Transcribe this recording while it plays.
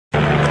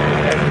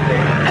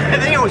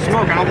it was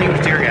smoke. I don't think it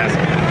was tear gas.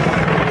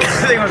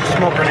 I think it was a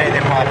smoke grenade they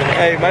popped.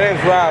 Hey, my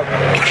name's Rob.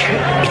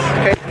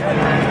 Okay.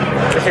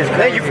 This is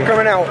thank you for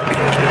coming out.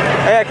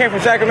 Hey, I came from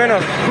Sacramento.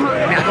 I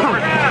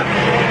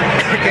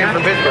came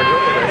from Pittsburgh.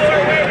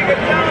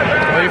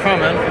 Where are you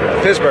from, man?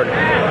 Pittsburgh.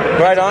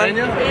 Right on.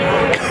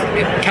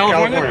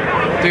 California?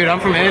 Dude, I'm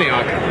from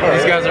Antioch.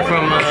 These guys are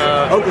from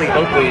Oakley.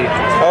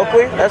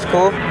 Oakley? That's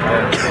cool.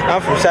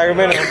 I'm from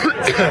Sacramento.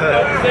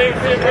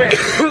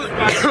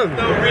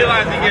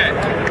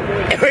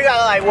 We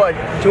got like what,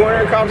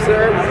 200 cops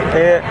there?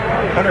 Yeah.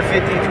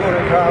 150,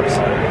 200 cops.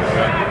 5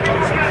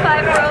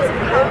 rows of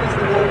cops.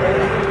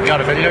 You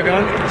got a video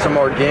going? Some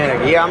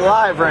organic. Yeah, I'm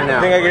live right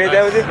now. Think I can hit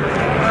that with you?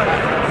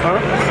 Huh?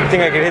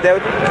 Think I can hit that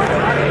with you?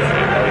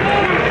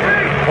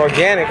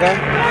 Organic, huh?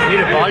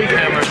 You need a body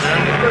camera, man.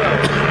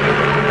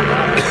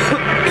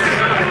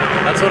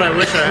 That's what I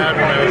wish I had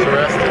when I was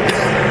arrested.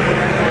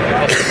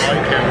 A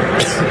body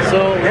camera.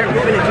 So, they're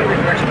moving in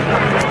different directions.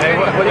 hey,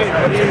 what do you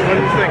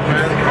think,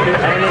 man?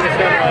 I don't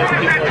understand why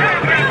people